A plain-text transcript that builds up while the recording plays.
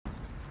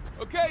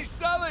Okay,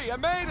 Sully, I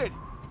made it!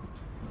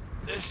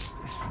 This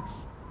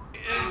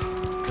is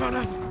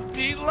gonna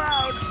be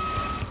loud.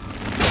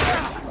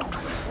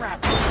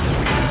 Crap.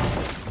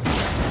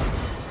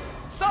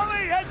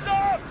 Sully, heads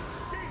up!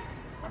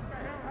 What the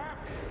hell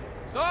happened?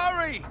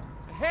 Sorry,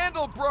 the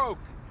handle broke.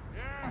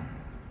 Yeah?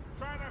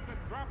 Try not to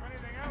drop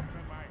anything else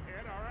in my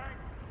head, all right?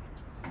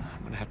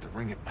 I'm gonna have to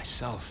ring it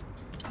myself.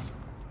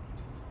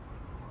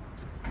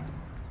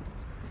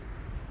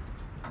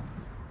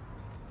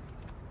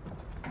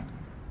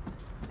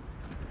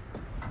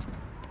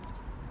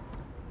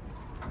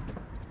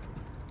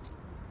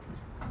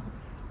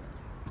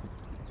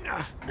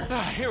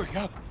 Here we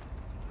go.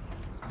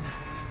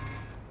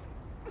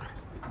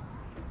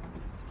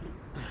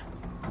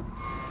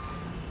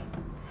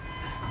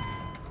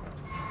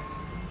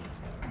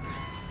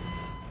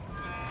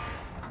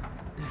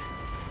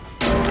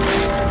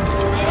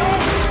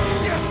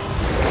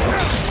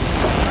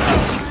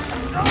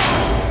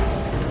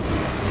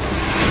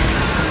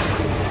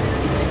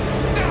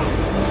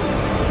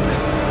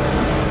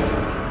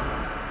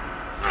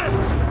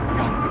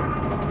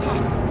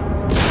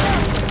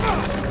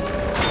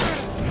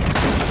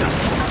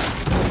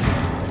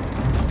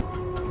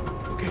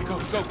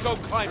 Go,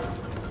 climb.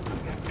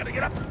 Gotta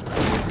get up.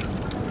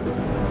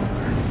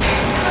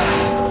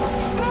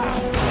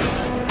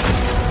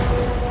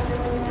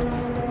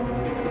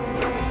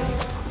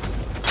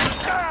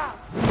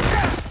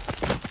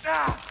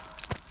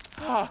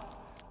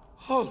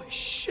 Holy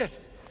shit.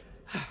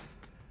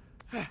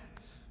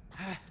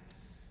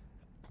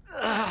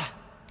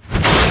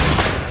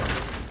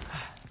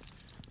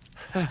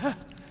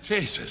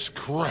 Jesus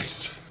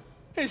Christ.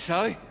 Hey,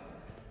 Sully.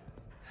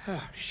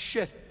 Oh,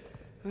 shit.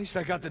 At least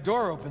I got the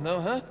door open, though,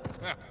 huh?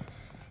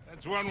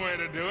 That's one way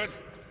to do it.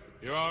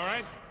 You all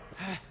right?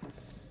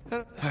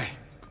 Hey.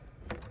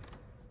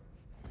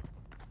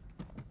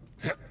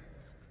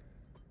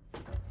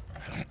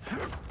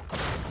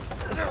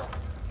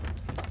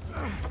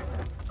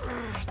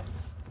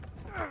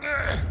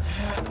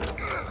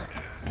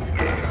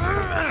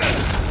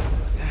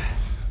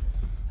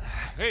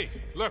 Hey,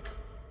 look.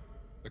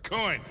 The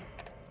coin.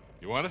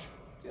 You want it?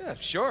 Yeah,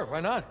 sure, why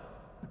not?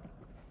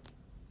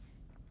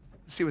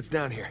 Let's see what's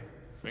down here.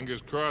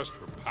 Fingers crossed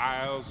for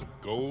piles of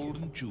gold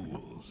and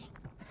jewels.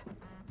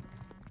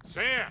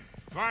 Sam,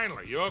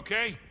 finally, you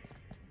okay?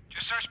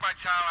 Just searched my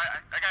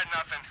tower. I got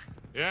nothing.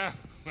 Yeah?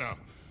 Well,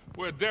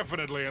 we're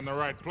definitely in the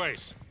right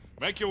place.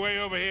 Make your way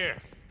over here.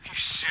 You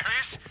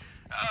serious?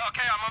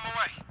 Okay, I'm on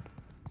my way.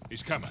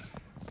 He's coming.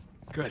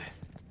 Good.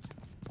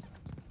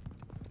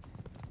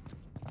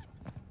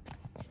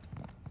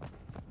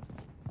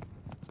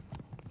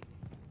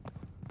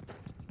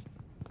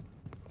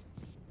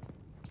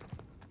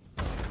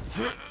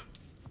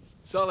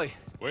 Sully.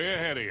 Way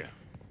ahead of you.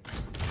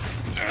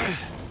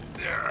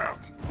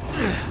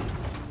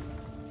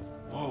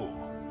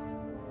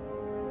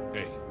 Whoa.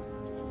 Hey,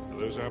 are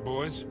those our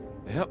boys?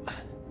 Yep.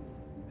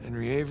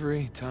 Henry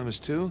Avery, Thomas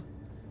too.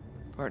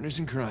 Partners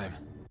in crime.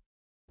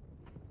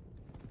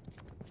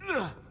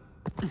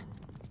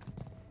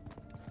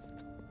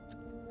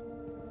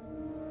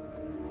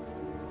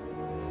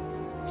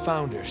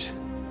 Founders.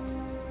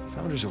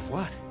 Founders of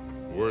what?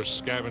 Worst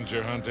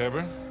scavenger hunt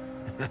ever?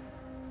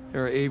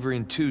 There are Avery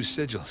and two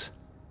sigils.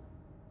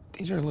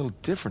 These are a little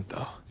different,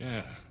 though.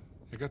 Yeah,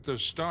 they got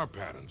those star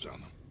patterns on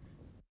them.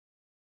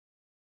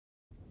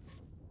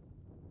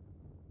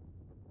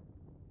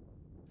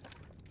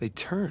 They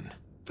turn.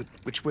 But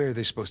which way are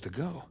they supposed to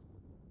go?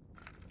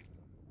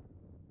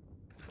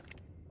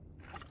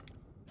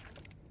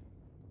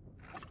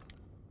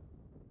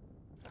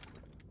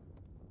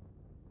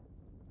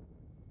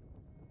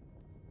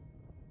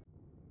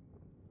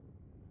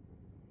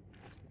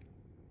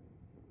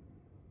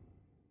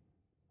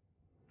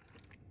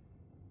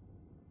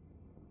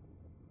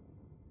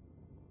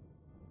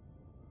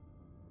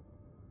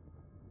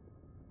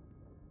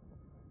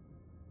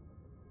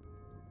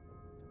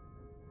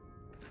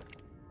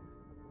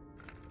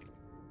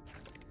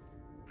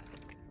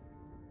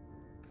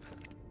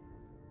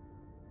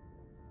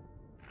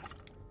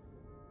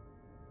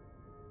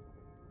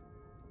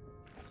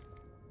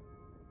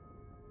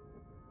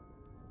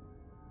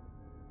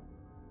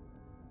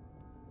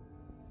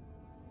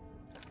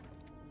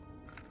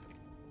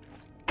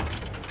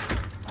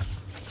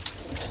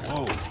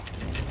 Whoa.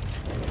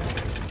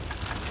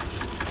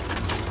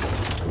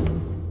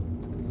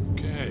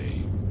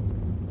 Okay.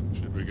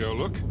 Should we go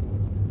look?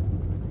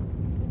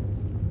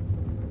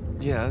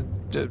 Yeah,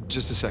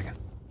 just a second.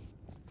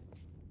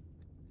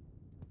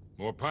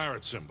 More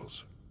pirate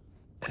symbols.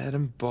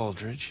 Adam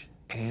Baldridge,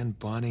 Anne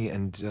Bonny,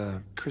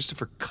 and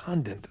Christopher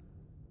Condent.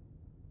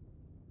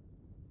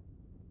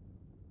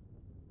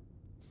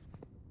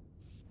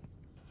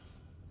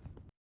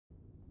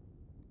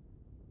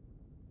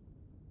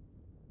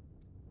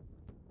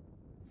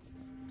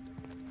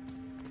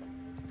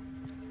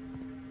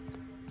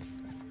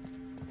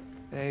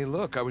 Hey,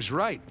 look, I was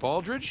right.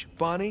 Baldridge,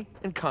 Bonny,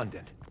 and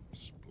Condent.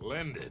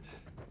 Splendid.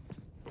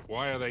 But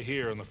why are they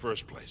here in the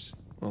first place?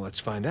 Well, let's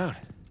find out.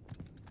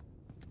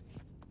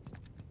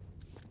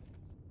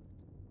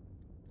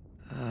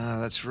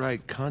 that's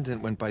right.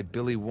 Condent went by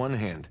Billy One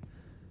Hand.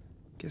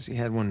 Guess he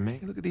had one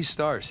made. Look at these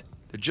stars.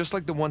 They're just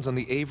like the ones on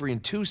the Avery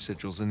and 2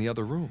 sigils in the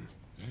other room.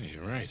 Yeah,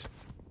 you're right.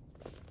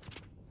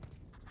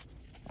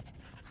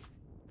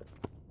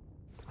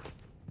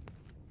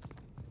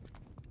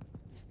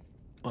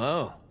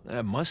 Wow,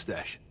 that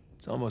mustache.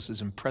 It's almost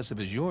as impressive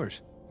as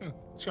yours.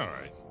 It's all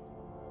right.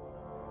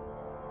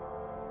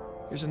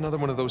 Here's another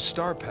one of those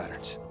star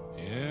patterns.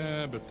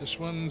 Yeah, but this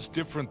one's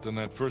different than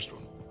that first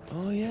one.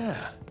 Oh,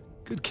 yeah.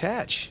 Good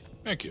catch.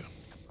 Thank you.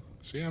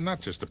 See, I'm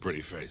not just a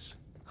pretty face.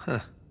 Huh.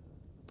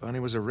 Bonnie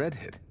was a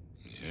redhead.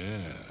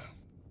 Yeah.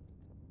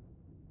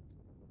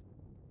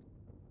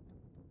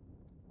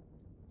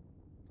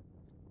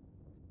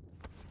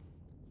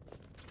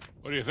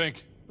 What do you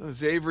think?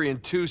 Those Avery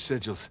and 2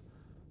 sigils.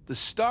 The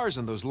stars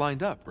on those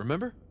lined up,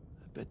 remember?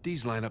 I bet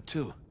these line up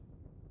too.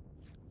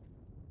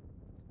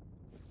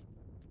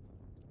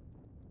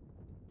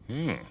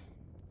 Hmm.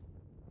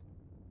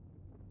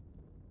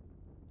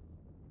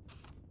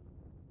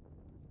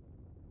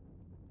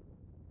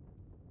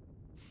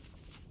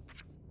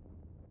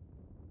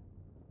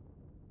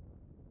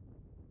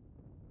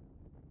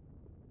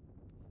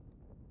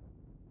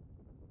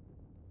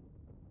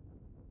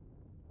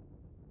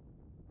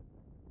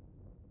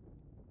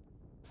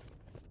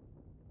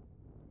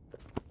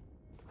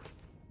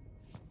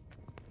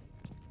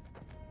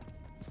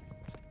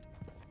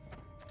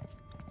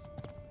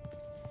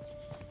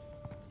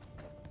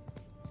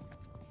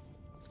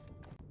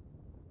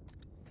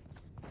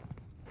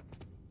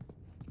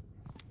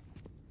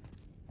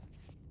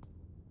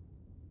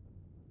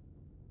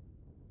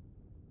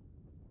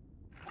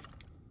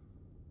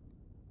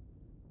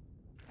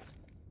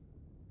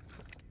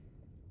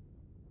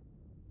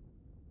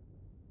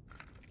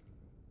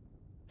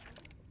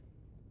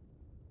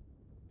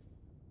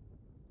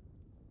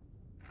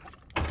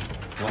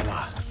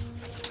 Voila.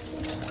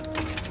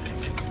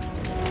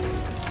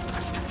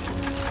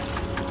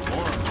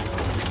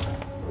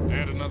 Or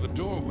add another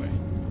doorway.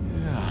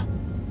 Yeah.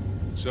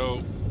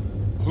 So,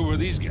 who are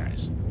these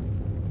guys?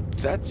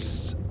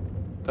 That's...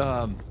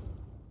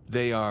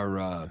 They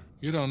are,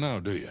 You don't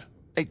know, do you?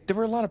 Hey, there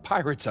were a lot of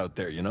pirates out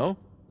there, you know?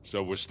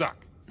 So we're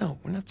stuck. No,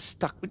 we're not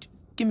stuck.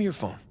 Give me your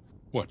phone.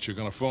 What, you're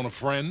gonna phone a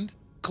friend?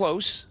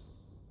 Close.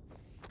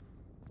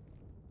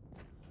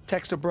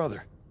 Text a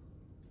brother.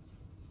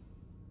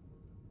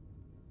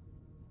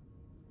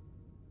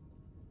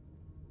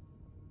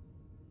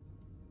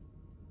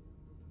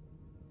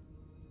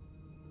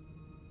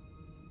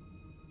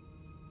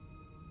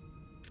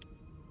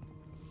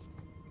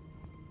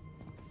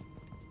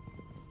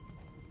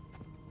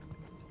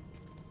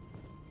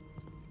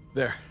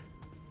 There.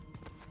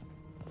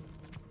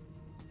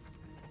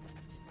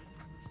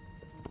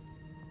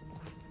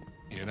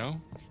 You know,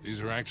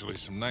 these are actually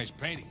some nice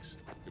paintings.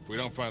 If we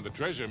don't find the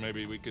treasure,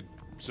 maybe we could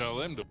sell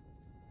them to...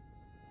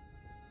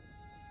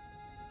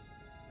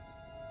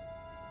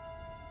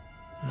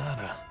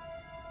 Nada.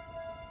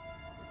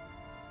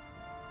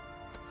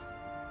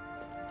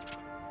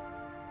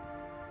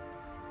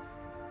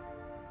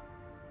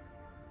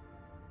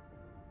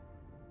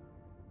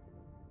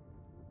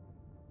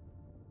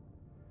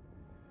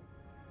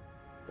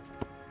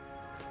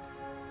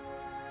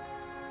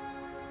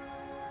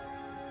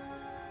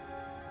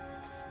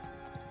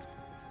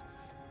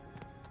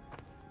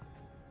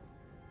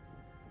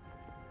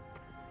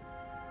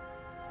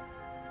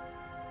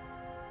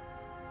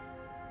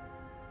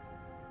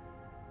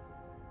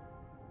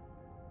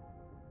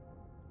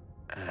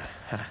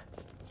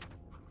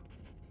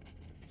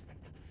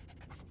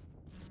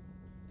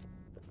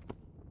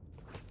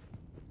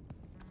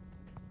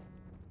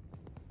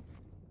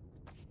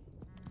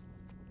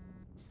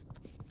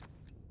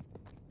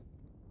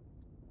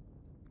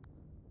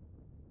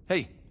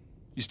 Hey,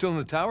 you still in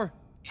the tower?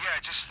 Yeah,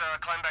 just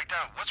climb back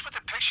down. What's with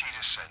the picture you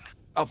just sent?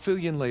 I'll fill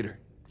you in later.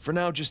 For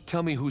now, just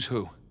tell me who's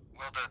who.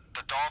 Well,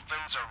 the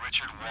dolphins are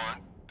Richard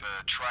Want,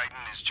 the trident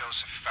is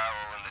Joseph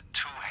Farrell, and the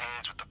 2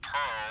 hands with the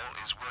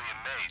pearl is William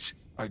Mays.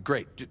 All right,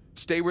 great.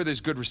 Stay where there's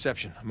good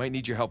reception. I might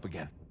need your help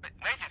again.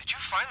 Nathan, did you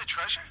find the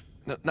treasure?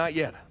 No, not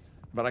yet,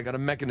 but I got a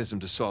mechanism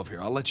to solve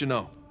here. I'll let you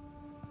know.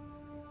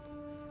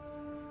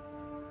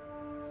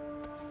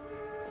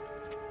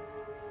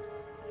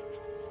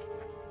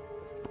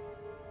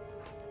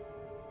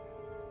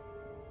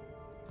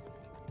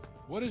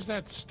 What is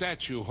that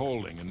statue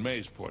holding in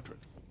May's portrait?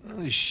 Well,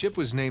 his ship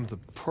was named the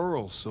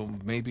Pearl, so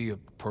maybe a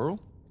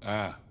pearl?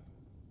 Ah,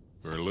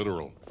 very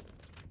literal.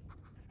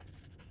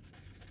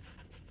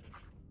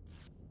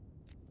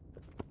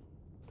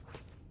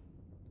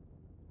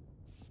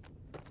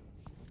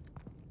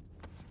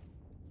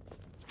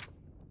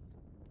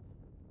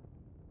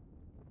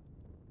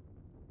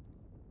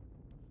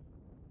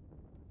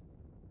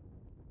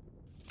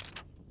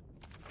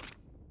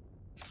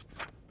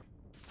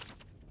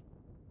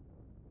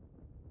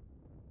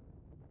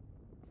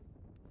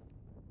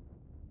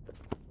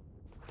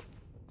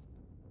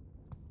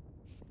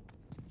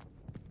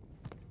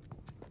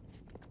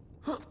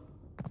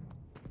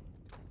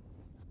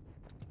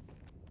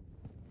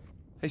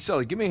 Hey,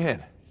 Sully, give me a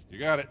hand. You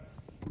got it.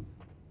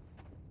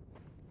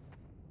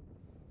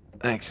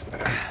 Thanks.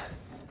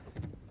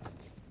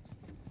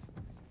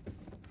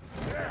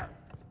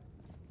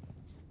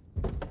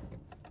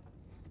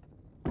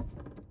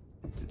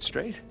 Is it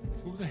straight?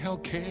 Who the hell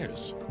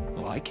cares?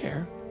 Well, I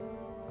care.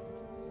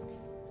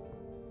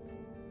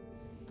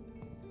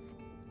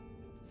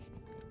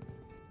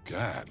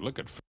 God, look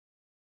at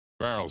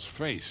Farrell's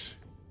face.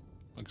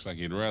 Looks like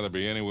he'd rather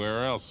be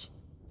anywhere else.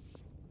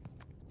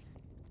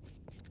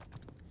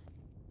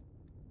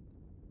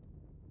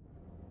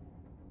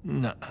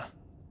 Nuh-uh.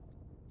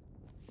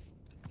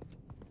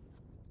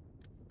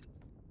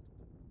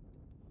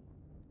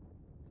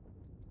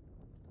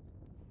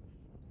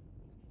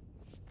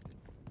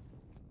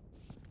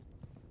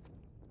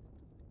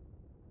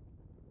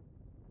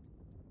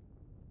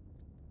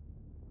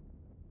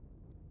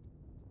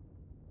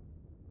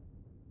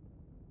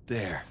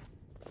 There.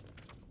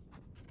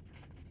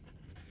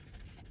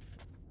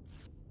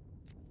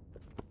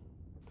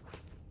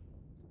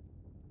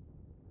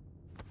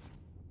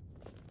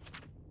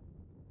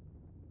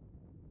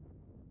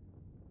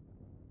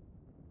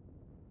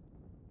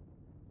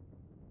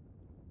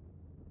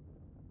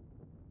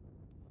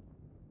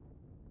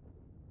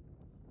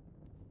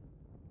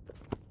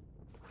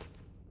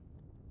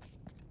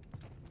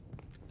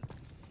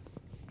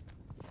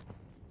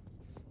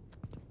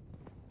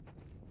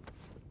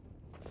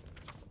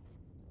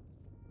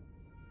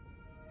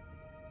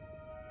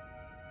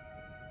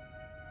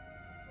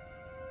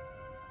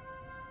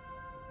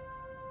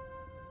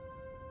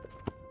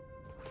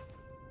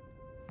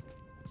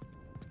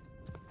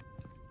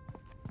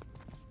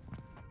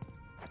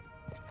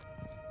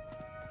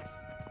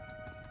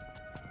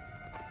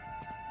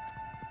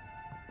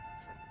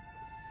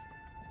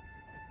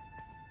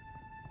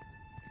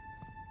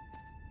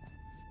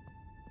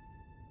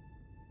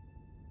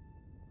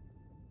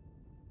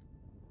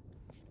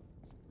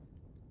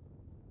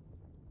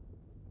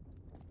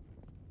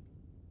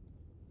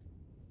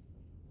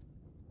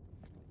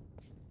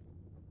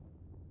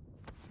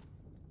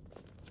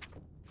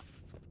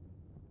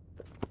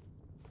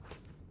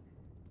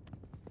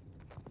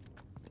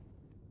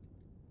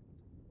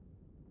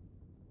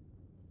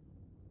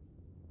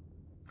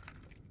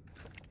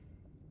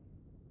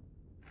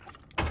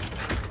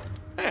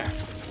 There.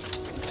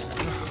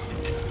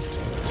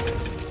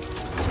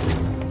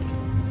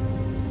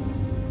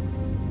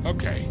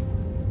 Okay.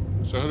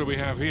 So who do we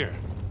have here?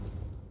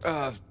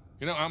 Uh,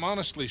 You know, I'm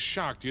honestly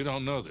shocked you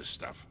don't know this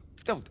stuff.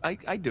 no,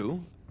 I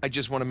do. I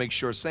just want to make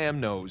sure Sam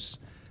knows.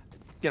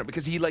 You know,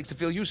 because he likes to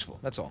feel useful,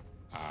 that's all.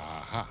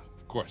 Aha,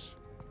 of course.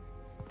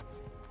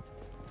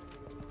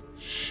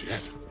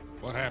 Shit.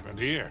 What happened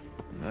here?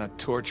 A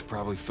torch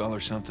probably fell or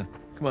something.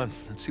 Come on,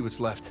 let's see what's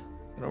left.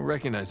 I don't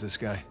recognize this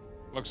guy.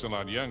 Looks a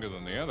lot younger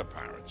than the other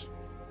pirates.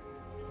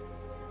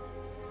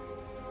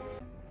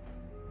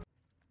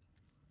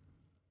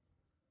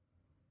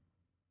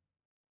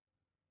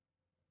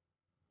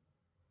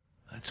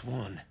 That's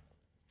one.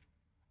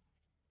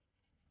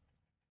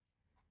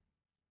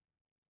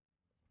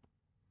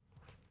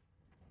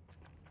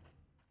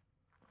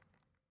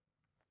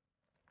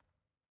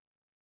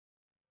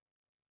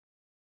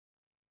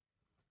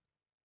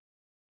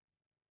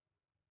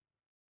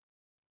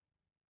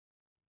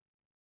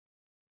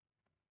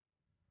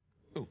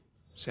 Ooh,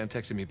 Sam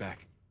texted me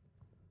back.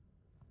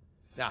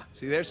 Ah,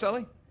 see there,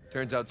 Sully?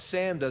 Turns out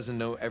Sam doesn't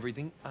know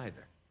everything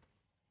either.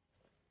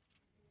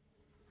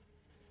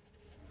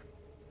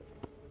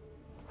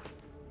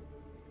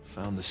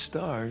 Found the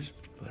stars,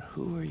 but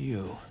who are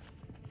you?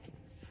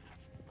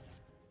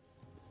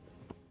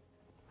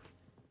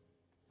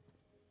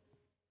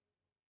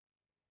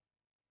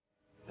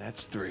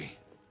 That's three.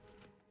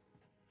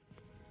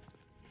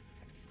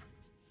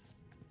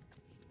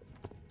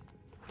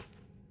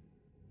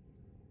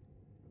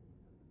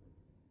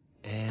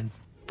 And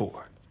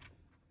four.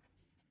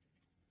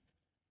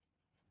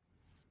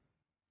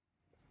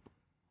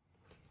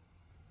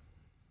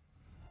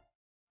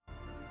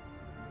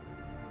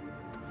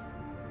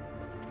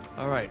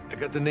 All right, I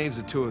got the names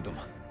of two of them.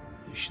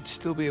 You should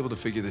still be able to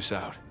figure this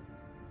out.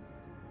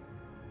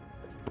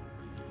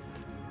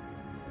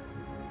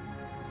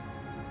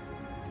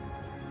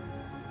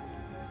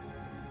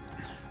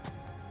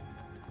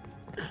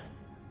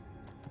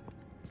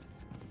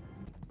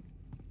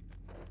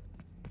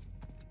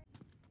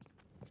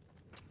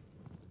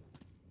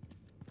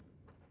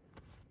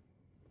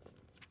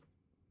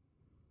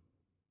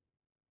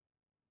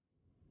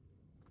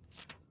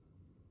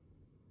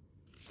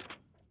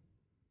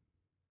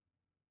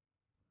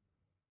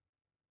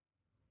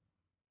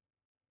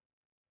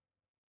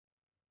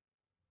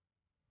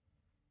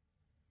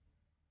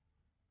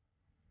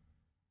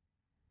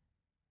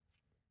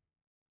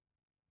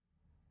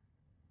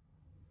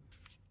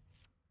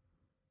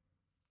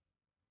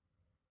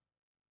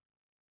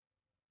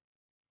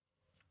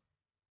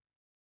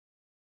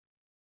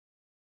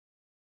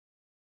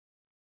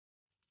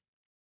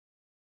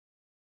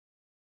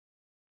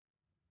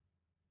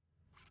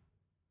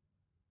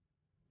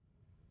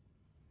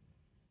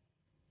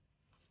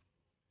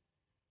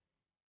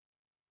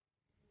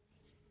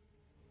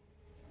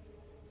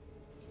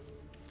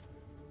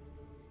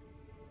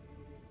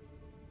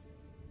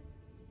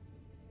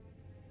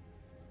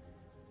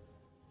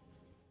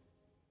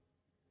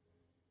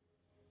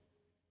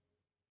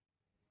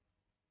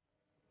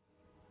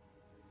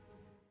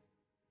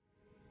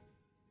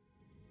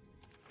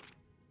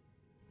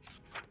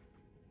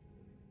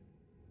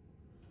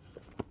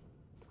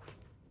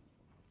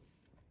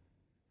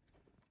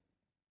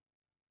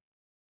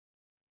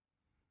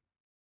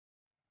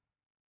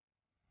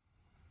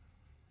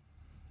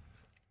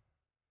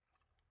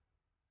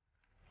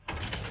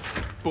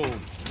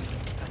 Boom.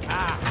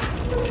 Ah.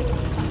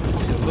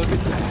 Look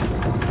at that.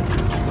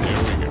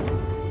 There we go.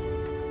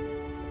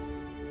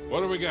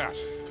 What do we got?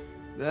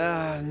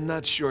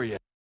 Not sure yet.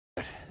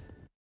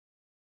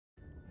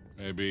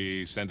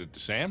 Maybe send it to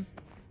Sam?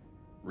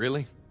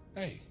 Really?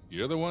 Hey,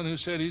 you're the one who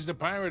said he's the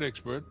pirate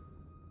expert.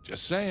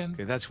 Just saying.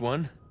 Okay, that's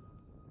one.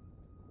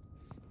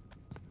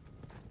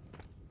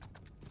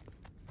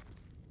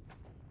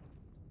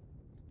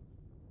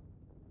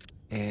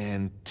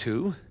 And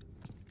two.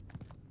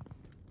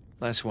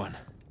 Last one.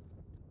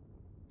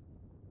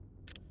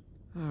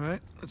 All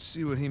right, let's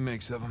see what he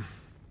makes of them.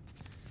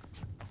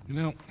 You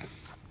know,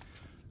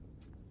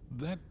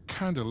 that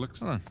kind of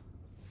looks... Hold on.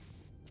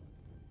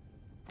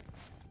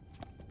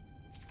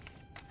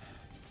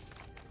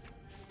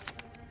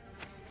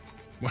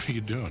 What are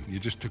you doing? You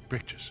just took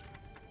pictures.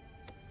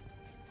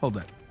 Hold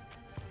that.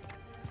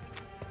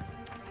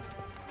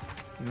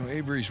 You know,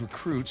 Avery's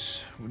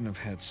recruits wouldn't have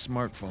had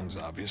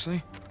smartphones,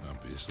 obviously.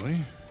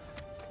 Obviously.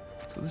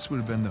 So this would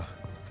have been the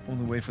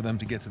only way for them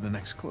to get to the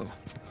next clue.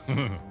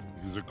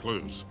 These are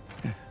clues.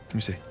 Yeah, let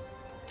me see.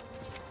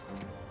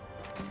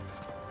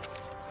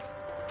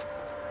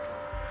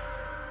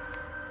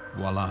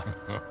 Voila.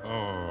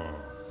 Oh,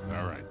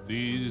 all right.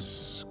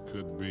 These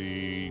could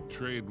be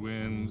trade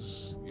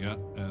winds. Yeah,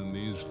 and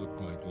these look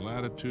like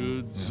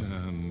latitudes. Yeah.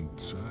 And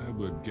I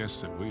would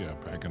guess that we are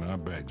packing our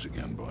bags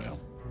again, Boyle.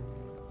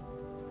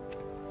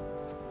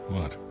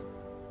 What?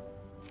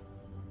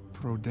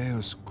 Pro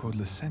Deus quod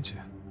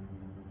licentia.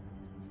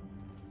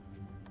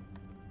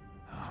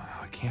 Oh,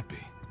 no, it can't be.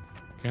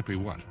 Can't be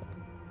what?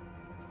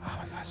 Oh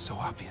my God, it's so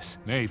obvious.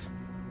 Nate.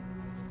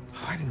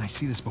 Why didn't I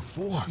see this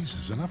before?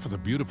 Jesus, enough of the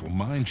beautiful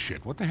mind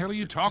shit. What the hell are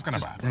you talking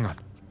Just about? hang on.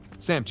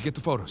 Sam, did you get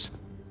the photos?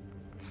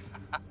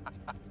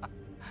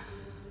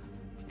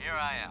 Here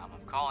I am.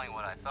 I'm calling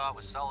what I thought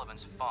was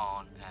Sullivan's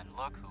phone, and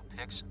look who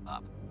picks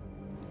up.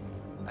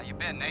 How you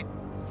been, Nate?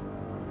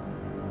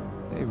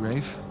 Hey,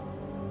 Rafe.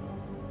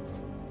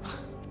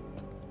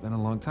 It's been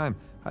a long time.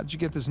 How did you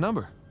get this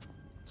number?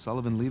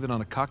 Sullivan leave it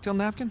on a cocktail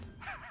napkin?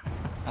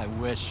 I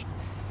wish.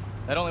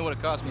 That only would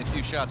have cost me a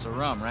few shots of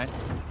rum, right?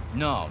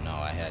 No,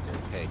 I had to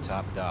pay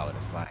top dollar to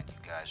find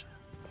you guys.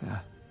 Yeah.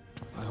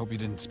 I hope you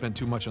didn't spend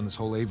too much on this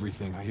whole Avery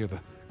thing. I hear the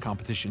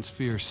competition's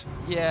fierce.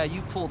 Yeah,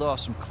 you pulled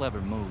off some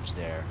clever moves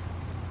there.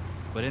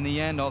 But in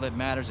the end, all that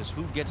matters is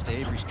who gets to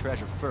Avery's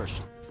treasure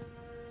first.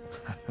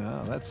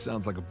 Well, that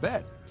sounds like a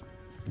bet.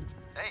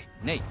 Hey,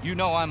 Nate, you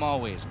know I'm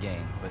always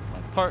game, but my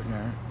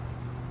partner,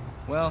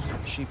 well,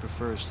 she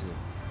prefers to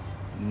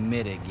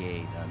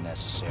mitigate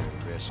unnecessary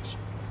risks.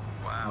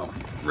 Wow.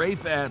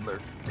 Rafe Adler,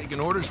 taking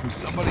orders from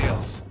somebody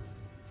else.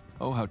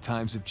 Oh, how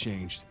times have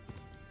changed.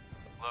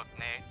 Look,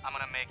 Nate, I'm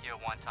gonna make you a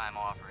one-time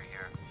offer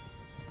here.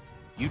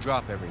 You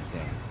drop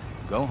everything.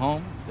 Go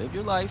home, live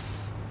your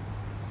life.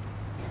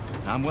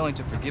 I'm willing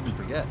to forgive and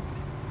forget.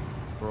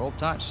 For old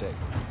time's sake.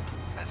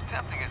 As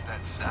tempting as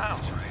that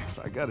sounds, Rafe.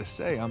 I gotta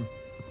say, I'm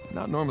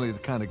not normally the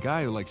kind of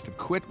guy who likes to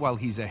quit while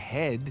he's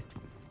ahead.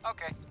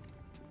 Okay.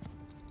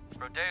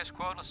 Pro Deus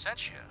quod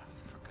licentia,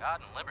 for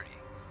God and liberty.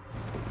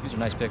 These are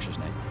nice pictures,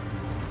 Nate.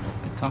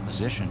 Good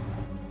composition.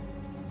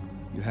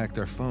 You hacked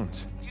our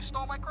phones. You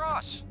stole my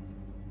cross.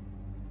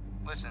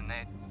 Listen,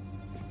 Nate.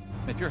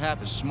 If you're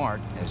half as smart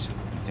as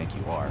you think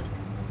you are,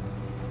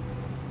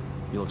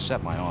 you'll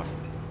accept my offer.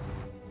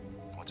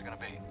 What's it gonna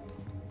be?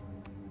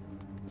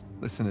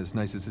 Listen, as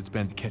nice as it's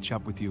been to catch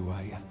up with you,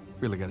 I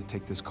really gotta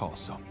take this call,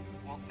 so...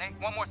 Well, Nate,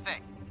 one more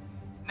thing.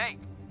 Nate!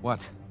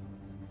 What?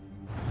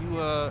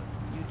 You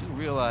do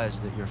realize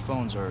that your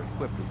phones are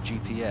equipped with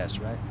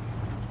GPS, right?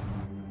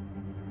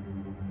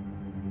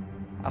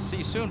 I'll see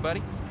you soon,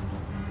 buddy.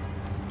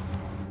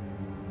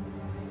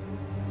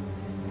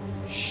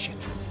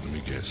 Shit. Let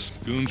me guess.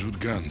 Goons with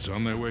guns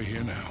on their way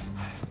here now.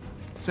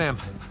 Sam,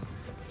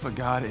 For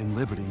God and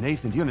liberty.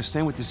 Nathan, do you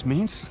understand what this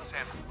means?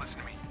 Sam, listen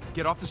to me.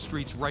 get off the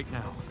streets right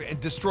now and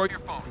destroy your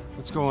phone.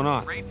 What's going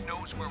on? Rafe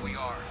knows where we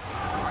are.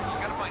 All right,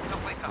 you gotta find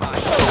someplace to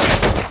hide.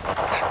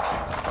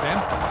 Sam?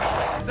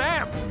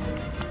 Sam!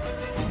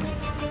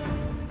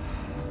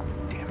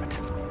 Damn it.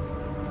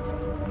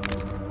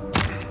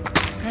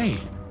 Hey!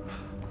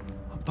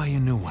 I'll buy you a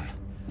new one.